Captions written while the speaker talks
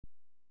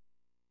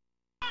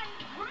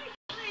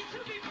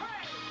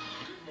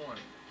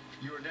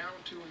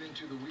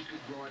listen to the weekly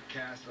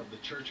broadcast of the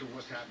Church of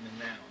What's Happening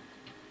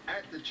Now.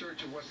 At the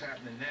Church of What's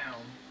Happening Now,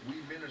 we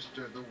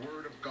minister the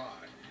Word of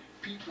God.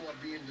 People are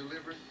being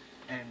delivered,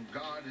 and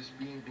God is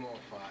being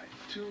glorified.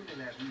 Tune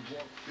in as we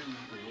walk through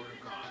the Word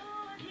of God.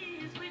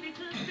 He is ready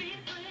to be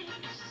praised.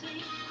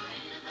 Sing,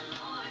 great is the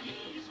Lord,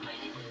 He is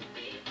ready to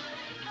be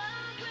praised. Oh,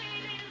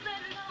 great is the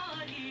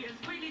Lord, He is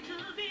ready to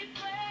be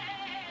praised.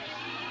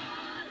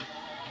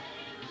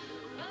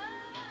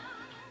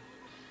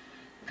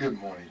 Good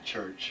morning,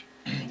 church.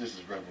 This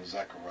is Reverend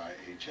Zechariah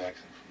A.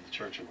 Jackson from the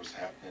Church of What's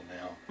Happening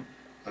Now.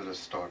 Let us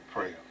start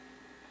prayer.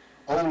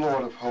 O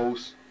Lord of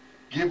hosts,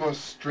 give us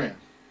strength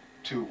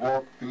to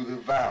walk through the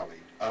valley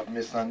of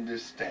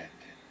misunderstanding,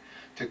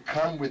 to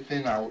come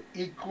within our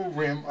equal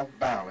rim of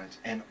balance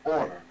and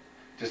order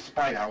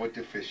despite our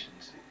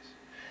deficiencies.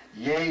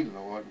 Yea,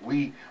 Lord,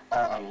 we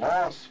are a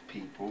lost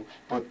people,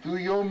 but through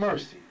your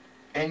mercy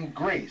and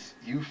grace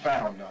you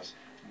found us,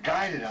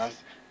 guided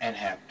us, and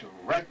have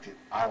directed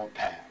our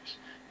paths.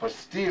 But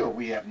still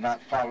we have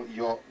not followed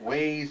your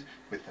ways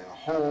with a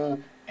whole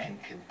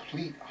and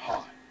complete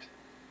heart.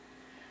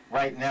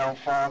 Right now,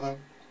 Father,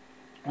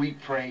 we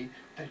pray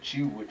that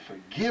you would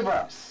forgive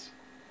us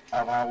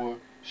of our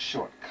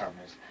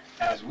shortcomings,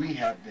 as we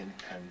have been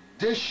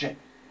conditioned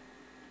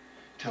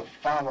to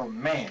follow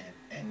man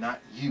and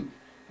not you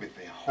with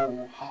a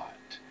whole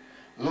heart.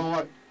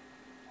 Lord,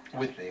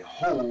 with a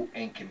whole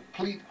and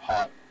complete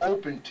heart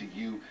open to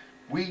you,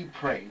 we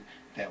pray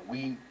that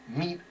we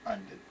meet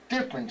under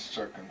different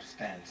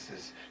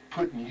circumstances,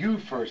 putting you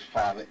first,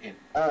 Father, in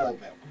all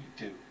that we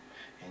do.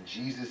 In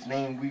Jesus'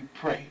 name we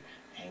pray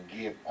and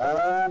give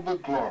all the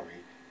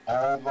glory,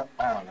 all the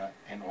honor,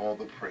 and all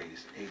the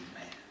praise.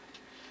 Amen.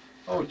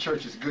 Oh,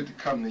 church, it's good to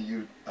come to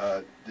you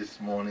this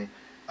morning.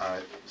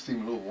 It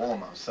seems a little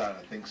warm outside.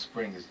 I think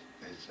spring is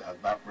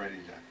about ready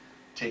to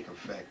take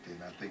effect, and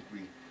I think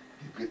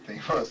it's a good thing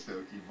for us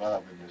to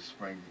evolve in this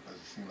spring, because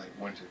it seems like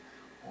winter,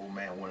 old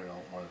man winter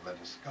don't want to let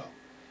us go.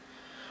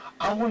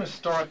 I want to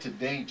start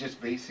today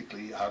just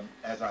basically,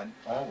 as I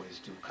always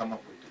do, come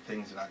up with the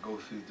things that I go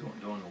through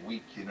during the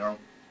week, you know.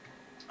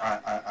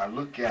 I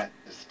look at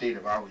the state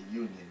of our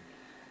union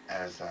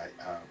as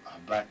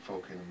black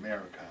folk in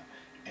America,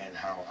 and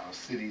how our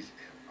cities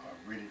are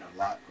riddled a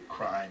lot with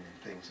crime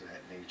and things of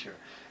that nature.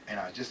 And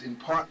I just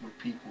impart with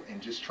people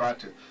and just try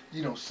to,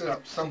 you know, set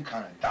up some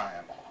kind of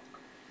dialogue.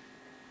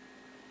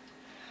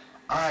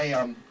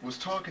 I was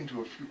talking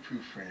to a few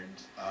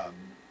friends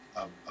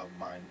of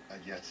mine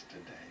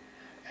yesterday,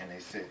 and they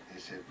said,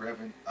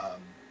 Reverend,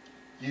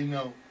 you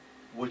know,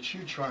 what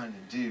you're trying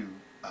to do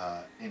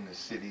in the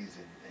cities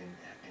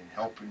and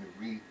helping to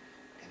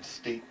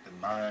reinstate the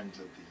minds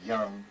of the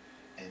young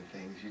and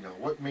things, you know,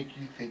 what makes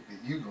you think that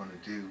you're going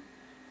to do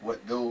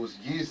what those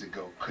years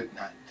ago could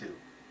not do?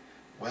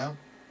 Well,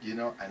 you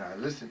know, and I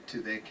listened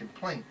to their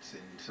complaints,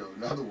 and so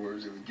in other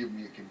words, it would give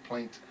me a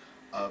complaint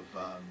of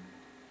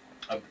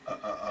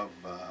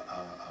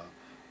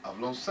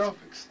low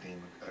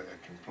self-esteem,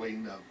 a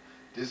complaint of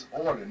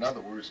disorder. In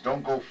other words,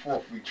 don't go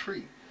forth,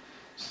 retreat.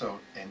 So,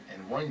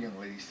 and one young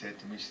lady said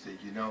to me, she said,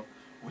 you know,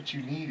 what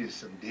you need is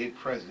some dead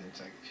presidents.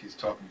 She's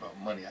talking about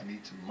money. I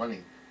need some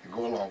money to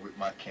go along with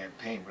my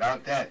campaign.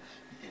 Without that,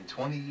 in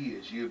 20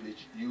 years, you'll be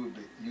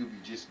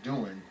just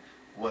doing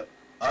what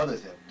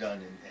others have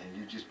done, and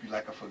you just be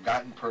like a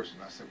forgotten person.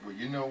 I said, well,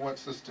 you know what,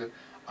 sister?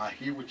 I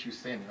hear what you're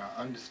saying, and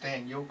I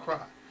understand your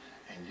cry.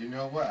 And you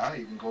know what? I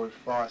even go as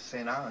far as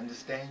saying I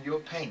understand your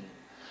pain.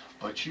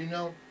 But you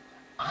know,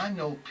 I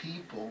know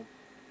people,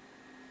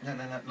 no,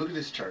 look at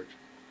this, church.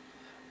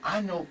 I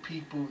know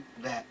people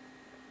that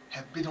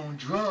have been on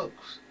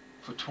drugs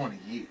for 20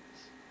 years.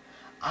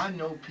 I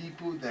know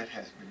people that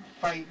has been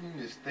fighting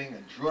this thing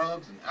of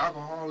drugs and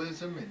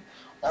alcoholism and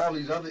all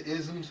these other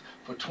isms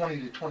for 20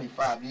 to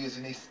 25 years,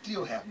 and they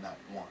still have not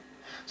won.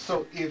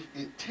 So if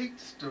it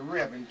takes the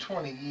Reverend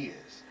 20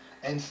 years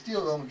and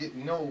still don't get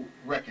no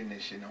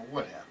recognition or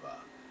whatever,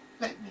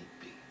 let me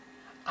be.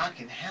 I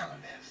can handle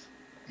this.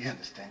 You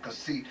understand? Because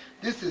see,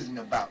 this isn't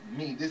about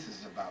me. This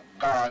is about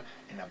God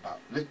and about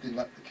lifting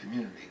up the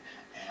community.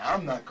 And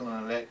I'm not going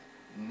to let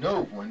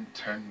no one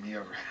turn me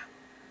around,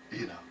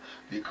 you know,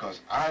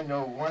 because I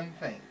know one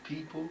thing.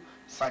 People,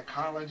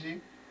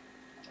 psychology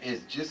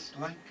is just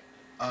like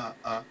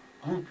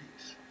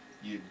groupies.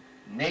 You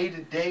nay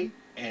today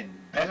and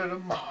better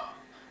tomorrow.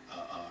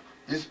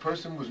 This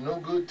person was no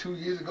good 2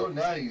 years ago.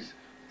 Now he's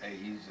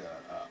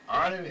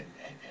honored and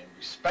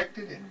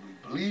respected, and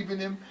we believe in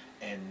him,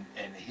 and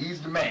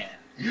he's the man.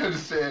 You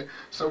understand?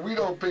 So we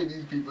don't pay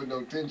these people no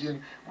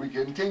attention. We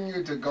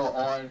continue to go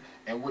on,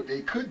 and what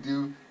they could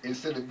do,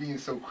 instead of being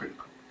so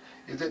critical,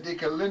 is that they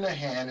can lend a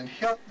hand and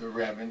help the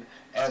Reverend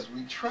as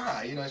we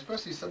try. You know,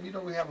 especially some, you know,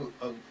 we have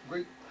a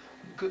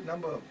good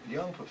number of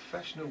young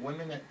professional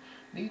women that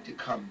need to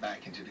come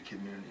back into the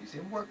communities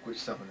and work with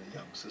some of the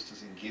young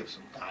sisters and give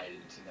some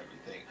guidance and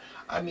everything.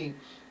 I mean,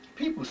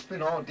 people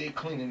spend all day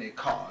cleaning their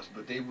cars,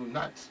 but they will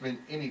not spend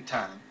any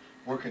time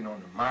working on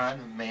the mind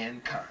of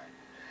mankind.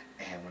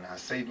 And when I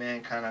say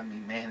mankind, I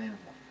mean man and woman.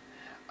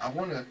 I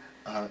want to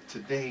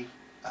today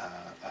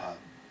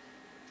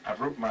I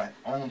wrote my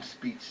own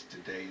speech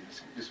today.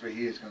 This right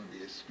here is going to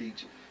be a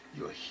speech.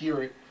 You'll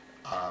hear it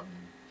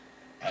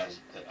as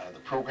the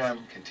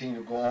program continue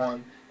to go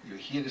on. You'll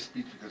hear the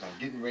speech because I'm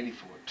getting ready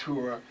for a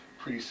tour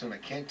pretty soon. I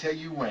can't tell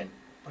you when,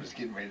 but it's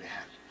getting ready to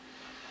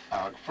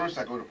happen. First,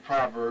 I go to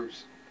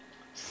Proverbs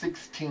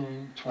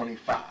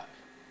 16:25.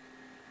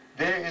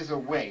 There is a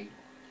way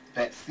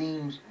that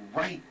seems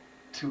right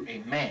to a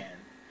man,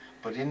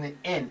 but in the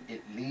end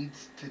it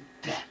leads to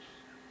death.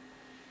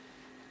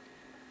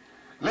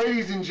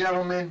 Ladies and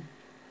gentlemen,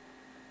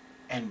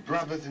 and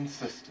brothers and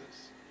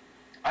sisters,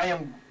 I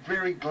am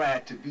very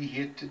glad to be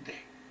here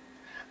today.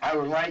 I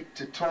would like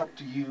to talk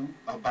to you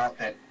about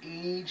that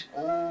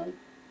age-old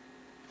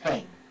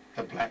thing,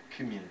 the black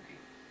community.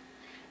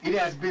 It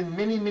has been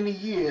many, many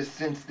years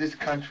since this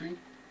country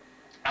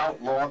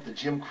outlawed the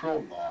Jim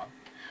Crow law,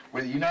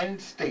 where the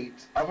United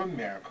States of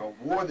America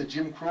wore the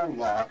Jim Crow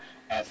law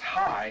as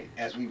high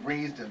as we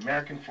raise the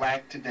American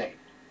flag today.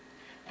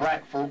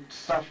 Black folks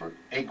suffered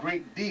a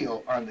great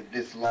deal under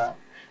this law,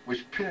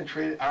 which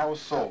penetrated our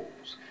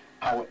souls.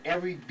 Our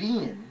every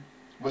being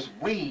was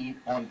weighed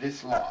on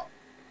this law.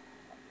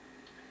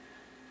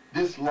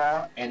 This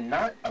law, and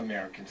not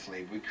American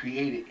slavery,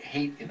 created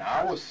hate in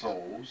our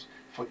souls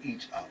for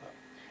each other.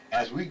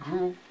 As we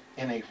grew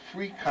in a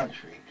free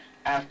country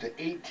after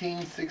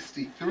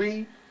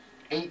 1863,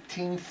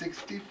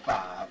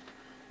 1865,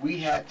 we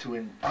had to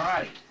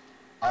embody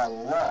a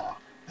law,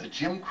 the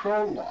Jim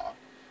Crow law,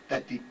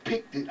 that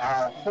depicted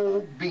our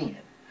whole being.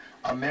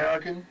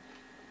 America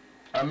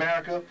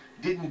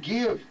didn't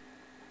give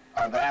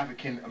the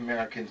African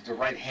Americans the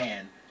right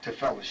hand to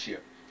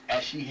fellowship,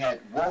 as she had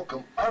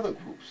welcomed other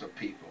groups of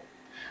people.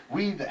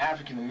 We, the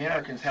African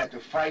Americans, had to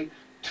fight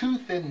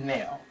tooth and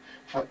nail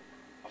for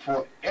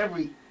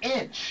every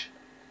inch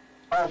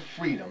of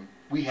freedom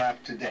we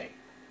have today.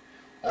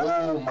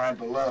 Oh, my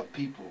beloved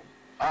people,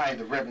 I,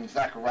 the Reverend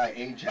Zachariah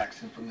A.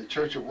 Jackson from the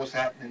Church of What's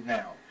Happening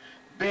Now,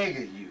 beg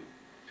of you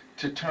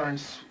to turn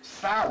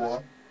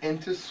sour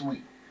into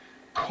sweet,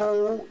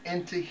 cold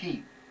into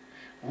heat.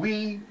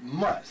 We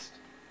must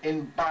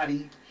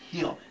embody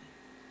healing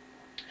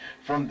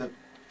from the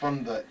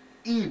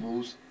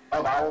evils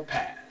of our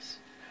past.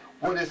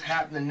 What is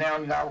happening now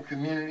in our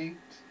communities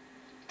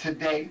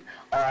today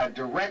are a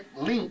direct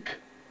link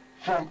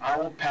from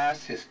our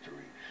past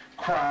history.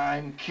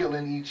 Crime,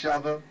 killing each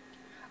other,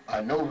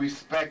 no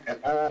respect at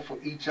all for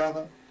each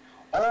other,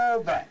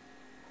 all that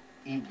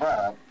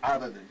evolved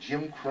out of the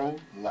Jim Crow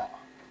law.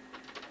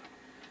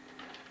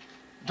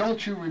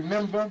 Don't you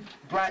remember,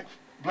 black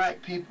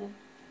people,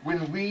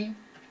 when we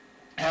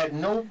had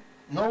no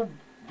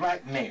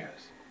black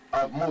mayors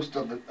of most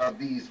of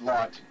these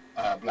large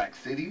black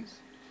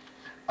cities,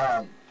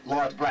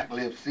 large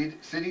black-lived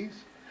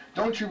cities?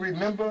 Don't you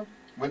remember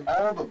when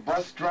all the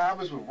bus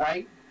drivers were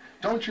white?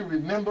 Don't you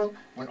remember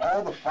when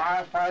all the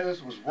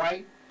firefighters was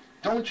white?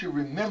 Don't you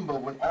remember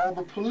when all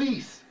the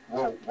police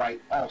were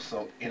white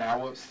also in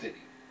our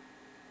city?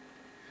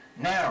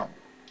 Now,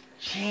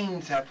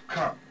 change have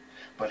come,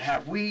 but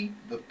have we,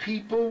 the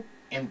people,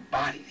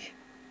 embodied it?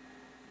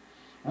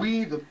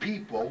 We, the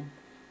people,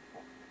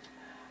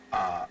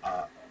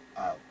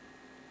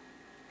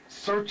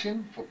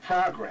 searching for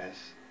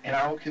progress in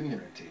our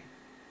community.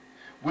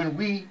 When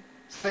we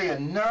say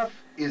enough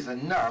is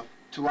enough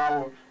to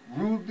our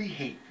rude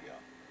behavior,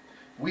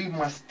 we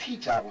must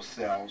teach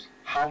ourselves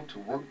how to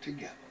work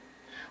together.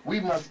 We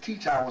must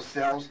teach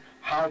ourselves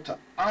how to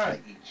honor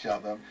each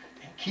other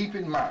and keep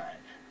in mind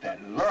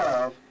that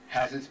love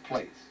has its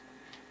place.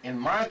 In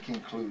my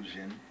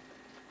conclusion,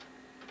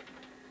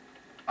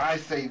 I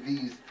say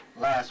these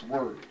last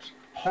words: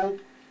 hope,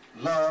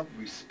 love,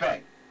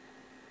 respect.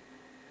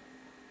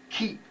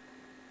 Keep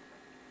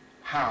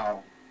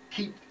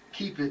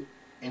it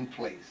in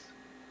place.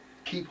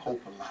 Keep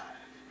hope alive.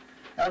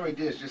 That right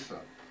there is just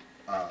a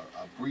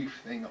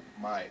brief thing of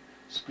my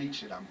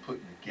speech that I'm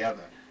putting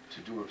together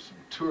to do some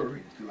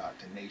touring throughout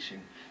the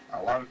nation.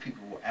 A lot of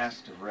people will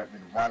ask the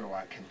Reverend, why do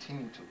I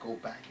continue to go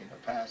back in the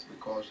past?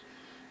 Because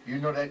you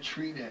know that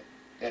tree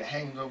that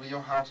hangs over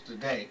your house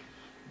today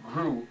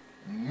grew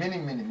many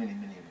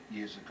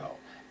years ago.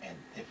 And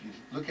if you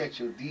look at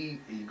your deed,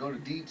 you go to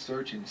deed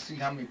search and see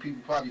how many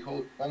people probably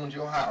owned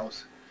your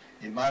house,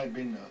 it might have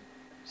been the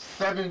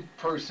seventh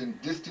person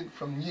distant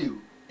from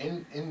you,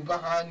 in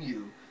behind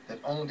you, that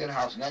owned that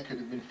house. And that could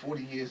have been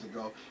 40 years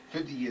ago,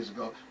 50 years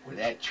ago, where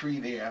that tree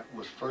there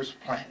was first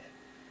planted.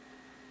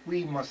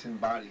 We must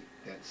embody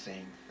that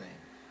same thing.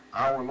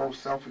 Our low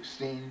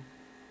self-esteem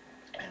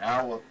and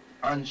our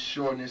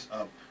unsureness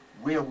of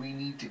where we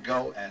need to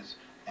go, as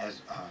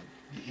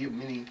you hear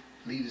many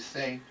leaders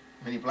say,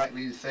 many black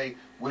leaders say,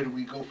 where do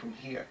we go from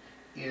here,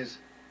 is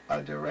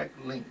a direct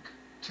link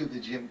to the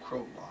Jim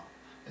Crow law.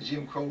 The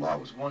Jim Crow law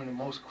was one of the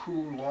most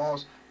cruel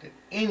laws that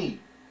any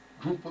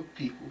group of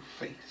people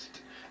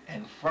faced.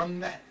 And from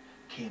that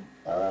came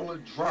all the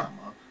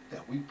drama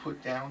that we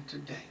put down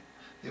today.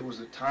 There was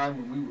a time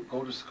when we would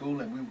go to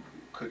school and we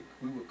would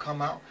would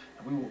come out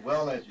and we were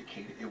well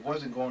educated. It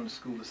wasn't going to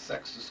school of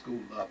sex, to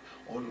school of,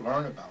 or to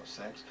learn about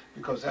sex,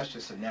 because that's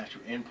just a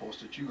natural impulse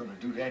that you're going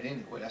to do that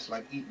anyway. That's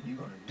like eating. You're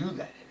going to do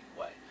that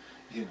anyway,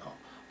 you know.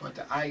 But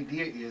the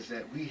idea is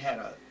that we had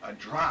a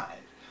drive.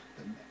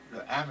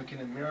 The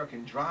African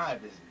American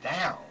drive is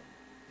down.